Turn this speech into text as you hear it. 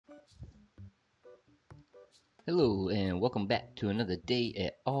Hello and welcome back to another day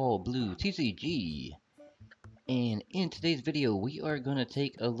at All Blue TCG. And in today's video we are going to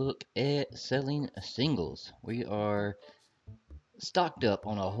take a look at selling singles. We are stocked up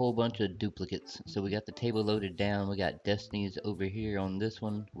on a whole bunch of duplicates. So we got the table loaded down, we got Destinies over here on this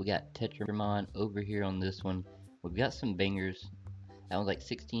one, we got Tetramon over here on this one. We've got some bangers. That was like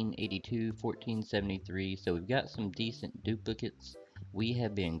 1682, 1473, so we've got some decent duplicates. We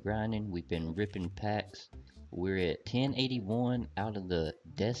have been grinding, we've been ripping packs. We're at 1081 out of the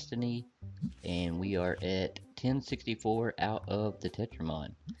Destiny, and we are at 1064 out of the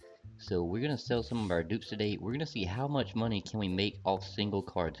Tetramon. So we're gonna sell some of our dupes today. We're gonna see how much money can we make off single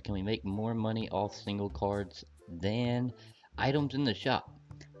cards. Can we make more money off single cards than items in the shop?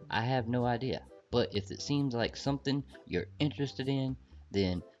 I have no idea. But if it seems like something you're interested in,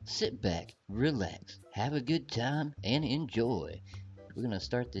 then sit back, relax, have a good time, and enjoy. We're gonna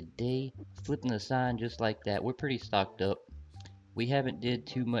start the day flipping the sign just like that. We're pretty stocked up. We haven't did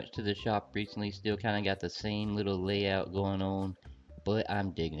too much to the shop recently. Still kind of got the same little layout going on, but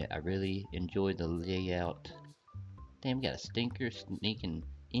I'm digging it. I really enjoy the layout. Damn, we got a stinker sneaking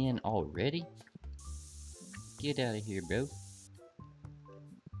in already. Get out of here, bro.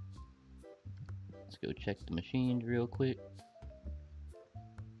 Let's go check the machines real quick.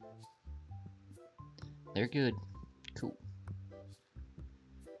 They're good. Cool.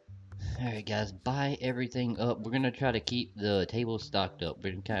 Alright guys, buy everything up. We're gonna try to keep the table stocked up.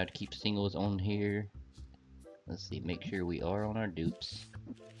 We're gonna kind of keep singles on here. Let's see, make sure we are on our dupes.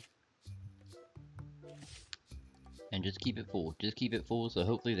 And just keep it full. Just keep it full, so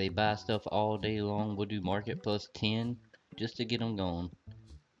hopefully they buy stuff all day long. We'll do market plus 10 just to get them going.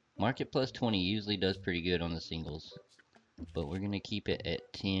 Market plus 20 usually does pretty good on the singles. But we're gonna keep it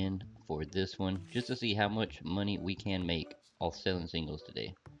at 10 for this one, just to see how much money we can make off selling singles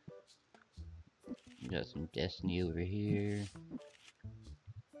today. We got some Destiny over here.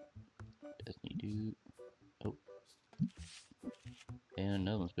 Destiny dude. Oh. And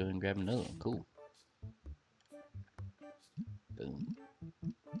another one. Let's go ahead and grab another one. Cool. Boom.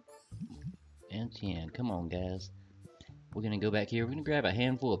 And 10. Come on, guys. We're gonna go back here. We're gonna grab a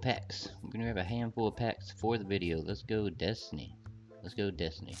handful of packs. We're gonna grab a handful of packs for the video. Let's go Destiny. Let's go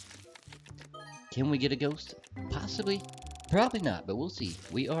Destiny. Can we get a ghost? Possibly. Probably not, but we'll see.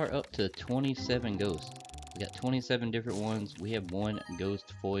 We are up to 27 ghosts. We got 27 different ones. We have one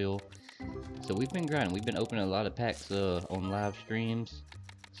ghost foil. So we've been grinding. We've been opening a lot of packs on live streams.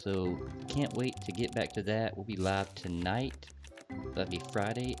 So can't wait to get back to that. We'll be live tonight. That'll be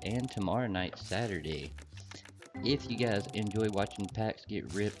Friday, and tomorrow night, Saturday. If you guys enjoy watching packs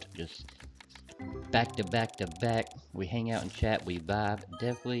get ripped, just back to back to back, we hang out and chat, we vibe,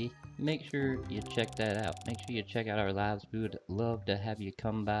 definitely make sure you check that out. Make sure you check out our lives. We would love to have you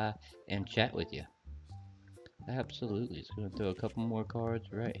come by and chat with you. Absolutely. Just gonna throw a couple more cards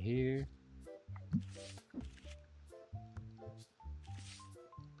right here.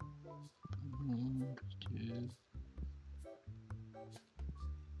 Two.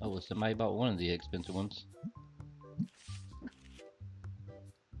 Oh, well, somebody bought one of the expensive ones.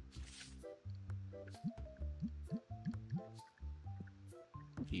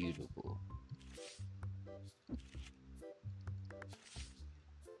 Beautiful.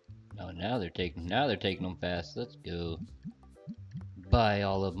 Oh, now they're taking them fast. Let's go. Buy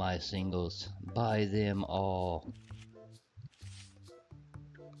all of my singles. Buy them all.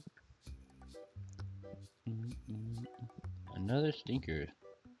 Another stinker.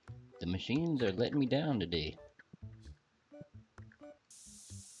 The machines are letting me down today.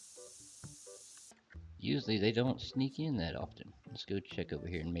 Usually they don't sneak in that often. Let's go check over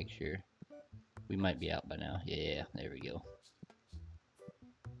here and make sure. We might be out by now. Yeah, there we go.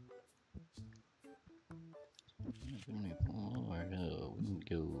 Or no, we can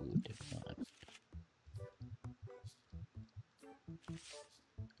go different.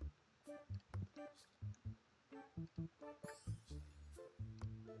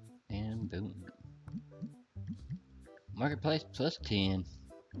 And boom. Marketplace plus 10.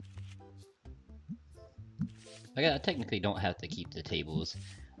 I technically don't have to keep the tables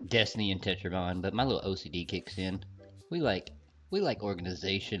Destiny and Tetramon, but my little OCD kicks in. We like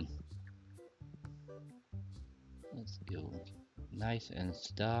organization. Let's go. Nice and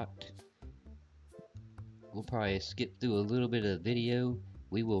stocked. We'll probably skip through a little bit of the video.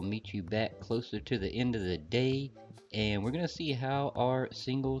 We will meet you back closer to the end of the day, and we're gonna see how our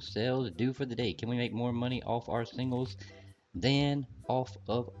single sales do for the day. Can we make more money off our singles than off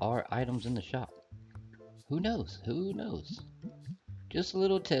of our items in the shop? Who knows? Who knows? Just a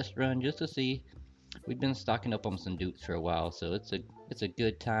little test run just to see. We've been stocking up on some dupes for a while, so it's a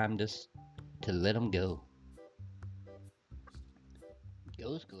good time just to let them go.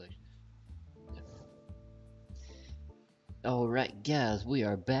 Ghost collection. Alright guys, we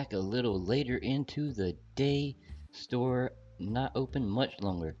are back a little later into the day. Store not open much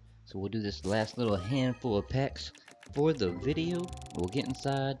longer. So we'll do this last little handful of packs for the video. We'll get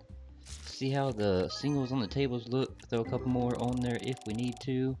inside, see how the singles on the tables look, throw a couple more on there if we need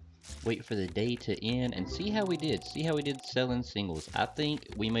to. Wait for the day to end and see how we did. See how we did selling singles. I think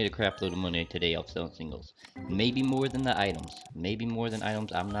we made a crap load of money today off selling singles. Maybe more than the items. Maybe more than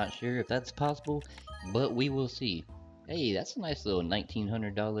items. I'm not sure if that's possible, but we will see. Hey, that's a nice little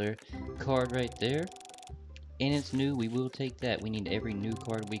 $1,900 card right there. And it's new. We will take that. We need every new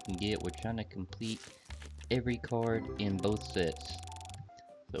card we can get. We're trying to complete every card in both sets.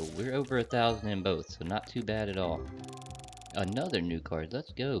 So we're over 1,000 in both, so not too bad at all. Another new card.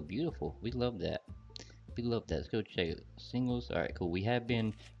 Let's go. Beautiful. We love that. We love that. Let's go check it. Singles. Alright, cool. We have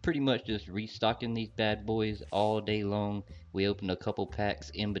been pretty much just restocking these bad boys all day long. We opened a couple packs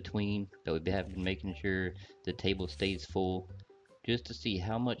in between, but we have been making sure the table stays full just to see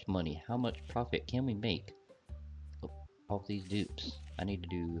how much money, how much profit can we make off these dupes. I need to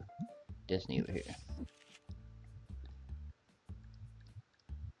do Destiny over here.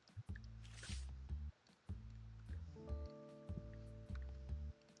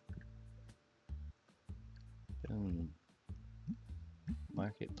 Boom.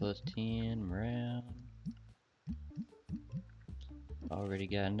 Market plus 10 round. Already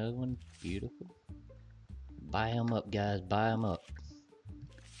got another one. Beautiful. Buy them up, guys. Buy them up.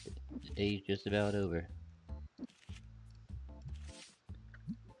 The day's just about over.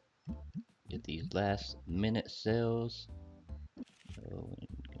 Get these last minute sales. Oh,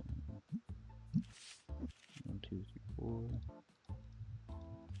 1, 2, 3, 4.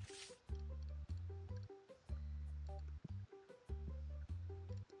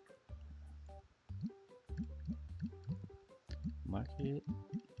 Market.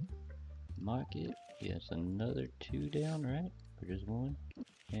 Market. Yes, another 2 down, right? Or just 1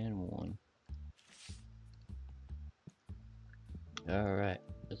 and 1. Alright,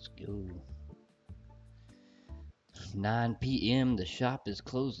 let's go. 9 p.m. The shop is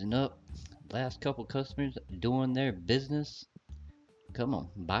closing up. Last couple customers doing their business. Come on,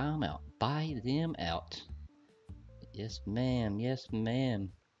 buy them out. Buy them out. Yes, ma'am. Yes,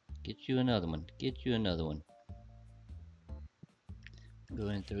 ma'am. Get you another one. Get you another one. Go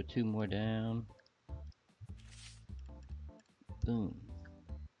ahead and throw 2 more down. Boom.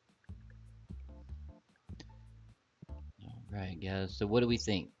 Alright, guys. So what do we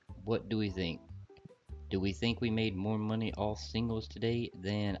think? What do we think? Do we think we made more money off singles today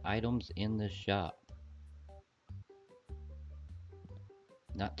than items in the shop?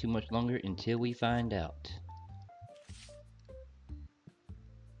 Not too much longer until we find out.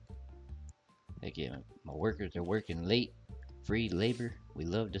 Again, my workers are working late. Free labor. We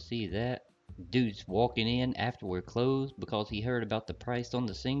love to see that. Dude's walking in after we're closed because he heard about the price on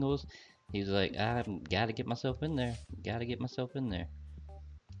the singles. He's like, I gotta get myself in there. Gotta get myself in there.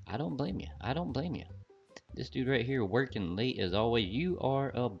 I don't blame you. I don't blame you. This dude right here working late as always. You are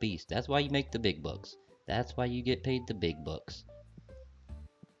a beast. That's why you make the big bucks. That's why you get paid the big bucks.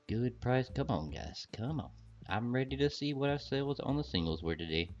 Good price. Come on, guys. Come on. I'm ready to see what our sales on the singles were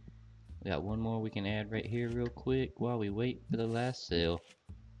today. We got one more we can add right here real quick while we wait for the last sale.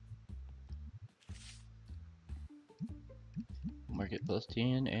 Market plus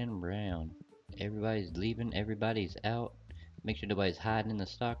 10 and round. Everybody's leaving. Everybody's out. Make sure nobody's hiding in the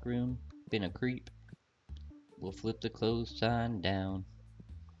stock room. Been a creep. We'll flip the close sign down.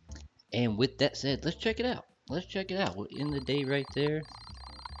 And with that said, let's check it out. Let's check it out. We're in the day right there.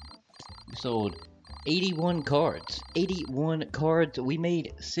 We sold 81 cards. 81 cards. We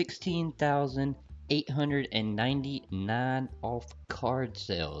made 16,899 off card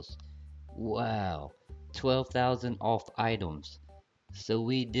sales. Wow. 12,000 off items. So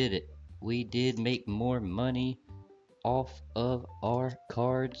we did it. We did make more money off of our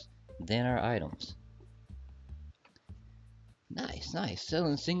cards than our items. Nice, nice.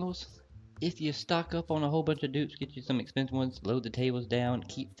 Selling singles. If you stock up on a whole bunch of dupes, get you some expensive ones, load the tables down,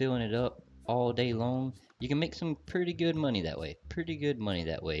 keep filling it up all day long, you can make some pretty good money that way. Pretty good money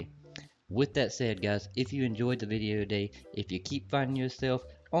that way. With that said, guys, if you enjoyed the video today, if you keep finding yourself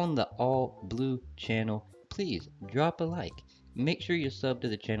on the all blue channel, please drop a like. Make sure you sub to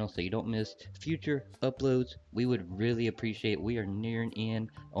the channel so you don't miss future uploads. We would really appreciate it. We are nearing in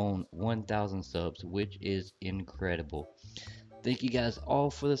on 1,000 subs, which is incredible. Thank you guys all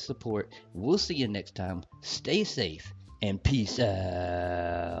for the support. We'll see you next time. Stay safe and peace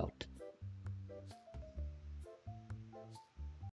out.